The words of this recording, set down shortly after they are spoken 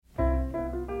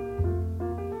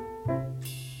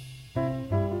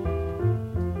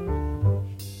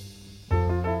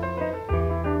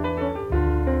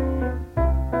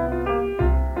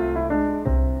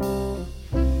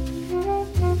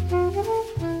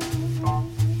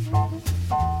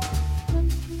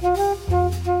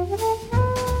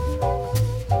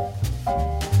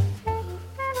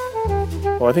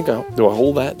Oh, do I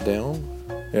hold that down?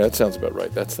 Yeah, that sounds about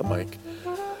right. That's the mic.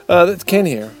 That's Ken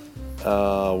here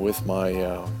with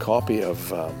my copy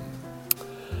of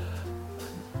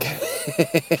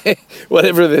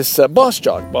whatever this Boss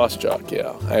Jock.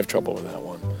 Yeah, I have trouble with that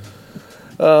one.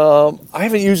 I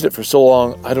haven't used it for so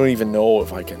long. I don't even know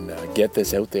if I can get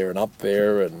this out there and up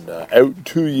there and out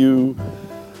to you.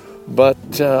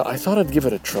 But I thought I'd give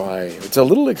it a try. It's a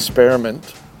little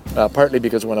experiment, partly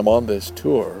because when I'm on this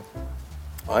tour,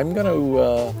 I'm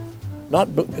gonna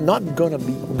not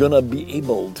gonna be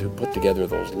able to put together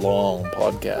those long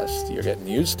podcasts you're getting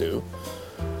used to,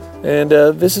 and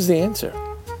this is the answer.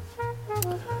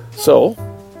 So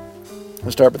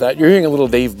we'll start with that. You're hearing a little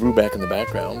Dave Brubeck in the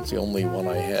background. It's the only one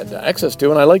I had access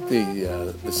to, and I like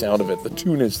the sound of it. The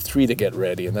tune is 3 to Get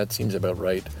Ready, and that seems about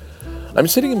right. I'm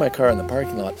sitting in my car in the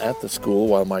parking lot at the school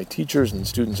while my teachers and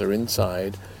students are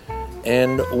inside.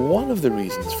 And one of the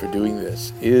reasons for doing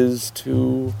this is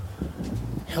to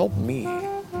help me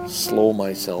slow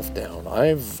myself down.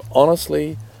 I'm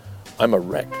a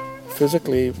wreck.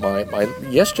 Physically, my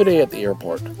yesterday at the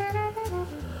airport,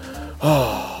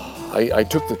 I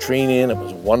took the train in. It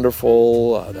was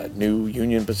wonderful, that new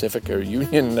Union Pacific or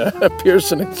Union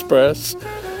Pearson Express.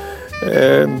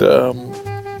 And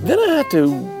then I had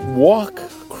to walk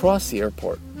across the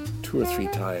airport 2 or 3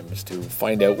 times to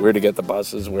find out where to get the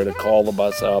buses, where to call the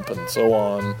bus up, and so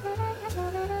on.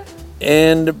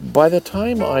 And by the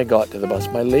time I got to the bus,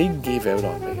 my leg gave out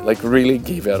on me, like really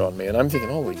gave out on me. And I'm thinking,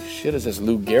 holy shit, is this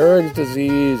Lou Gehrig's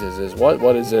disease? Is this,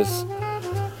 what is this?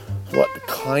 What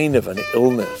kind of an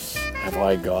illness have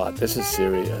I got? This is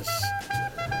serious.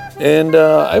 And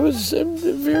I was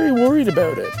very worried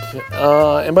about it.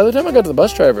 And by the time I got to the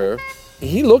bus driver,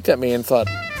 he looked at me and thought,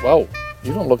 wow,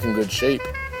 you don't look in good shape.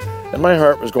 And my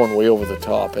heart was going way over the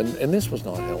top, and this was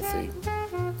not healthy.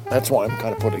 That's why I'm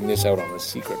kind of putting this out on a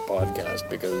secret podcast,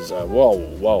 because,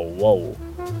 whoa,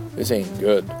 this ain't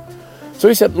good. So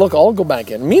he said, look, I'll go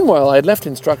back in. Meanwhile, I had left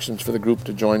instructions for the group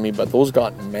to join me, but those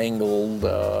got mangled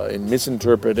and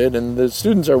misinterpreted, and the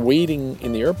students are waiting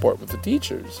in the airport with the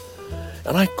teachers.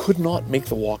 And I could not make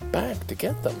the walk back to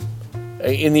get them.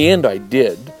 In the end, I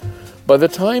did. By the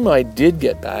time I did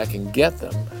get back and get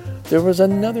them, there was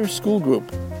another school group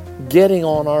getting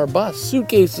on our bus.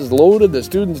 Suitcases loaded, the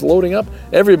students loading up,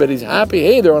 everybody's happy.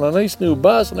 Hey, they're on a nice new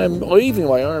bus, and I'm waving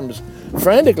my arms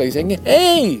frantically saying,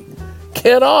 hey,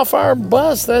 get off our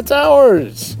bus, that's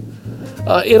ours.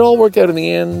 It all worked out in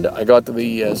the end. I got to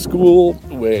the school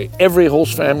where every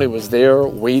host family was there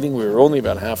waiting. We were only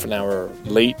about half an hour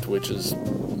late, which is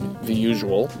the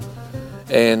usual.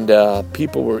 And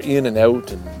people were in and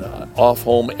out and off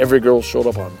home. Every girl showed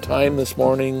up on time this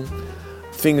morning.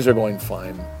 Things are going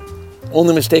fine.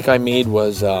 Only mistake I made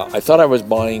was I thought I was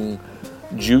buying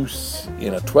juice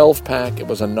in a 12-pack. It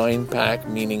was a 9-pack,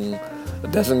 meaning a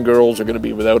dozen girls are going to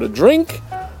be without a drink.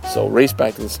 So raced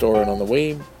back to the store, and on the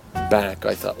way back,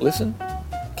 I thought, listen,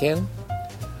 Ken,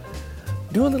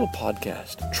 do a little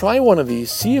podcast. Try one of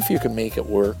these, see if you can make it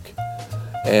work,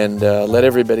 and let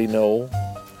everybody know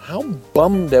how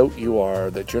bummed out you are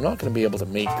that you're not going to be able to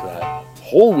make that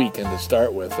whole weekend to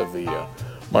start with of the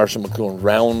Marshall McLuhan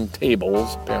round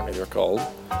tables, apparently they're called.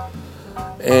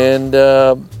 And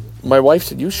my wife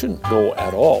said, you shouldn't go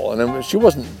at all. And then she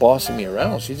wasn't bossing me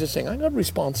around. She's just saying, I got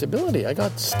responsibility. I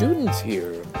got students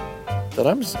here that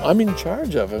I'm in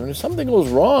charge of. And if something goes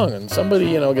wrong and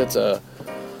somebody, gets a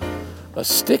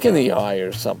stick in the eye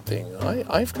or something,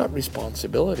 I've got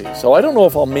responsibility. So I don't know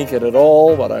if I'll make it at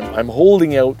all, but I'm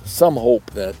holding out some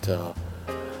hope that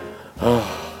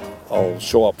I'll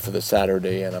show up for the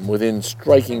Saturday, and I'm within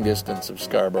striking distance of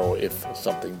Scarborough if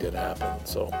something did happen.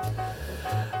 So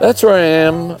that's where I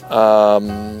am.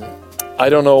 I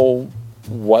don't know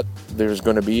what there's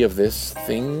going to be of this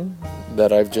thing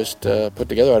that I've just put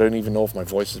together. I don't even know if my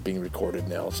voice is being recorded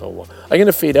now. So I'm going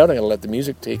to fade out. I'm going to let the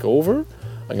music take over.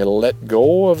 I'm going to let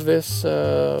go of this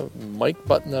mic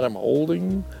button that I'm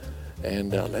holding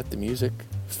and let the music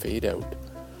fade out.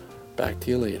 Back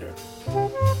to you later.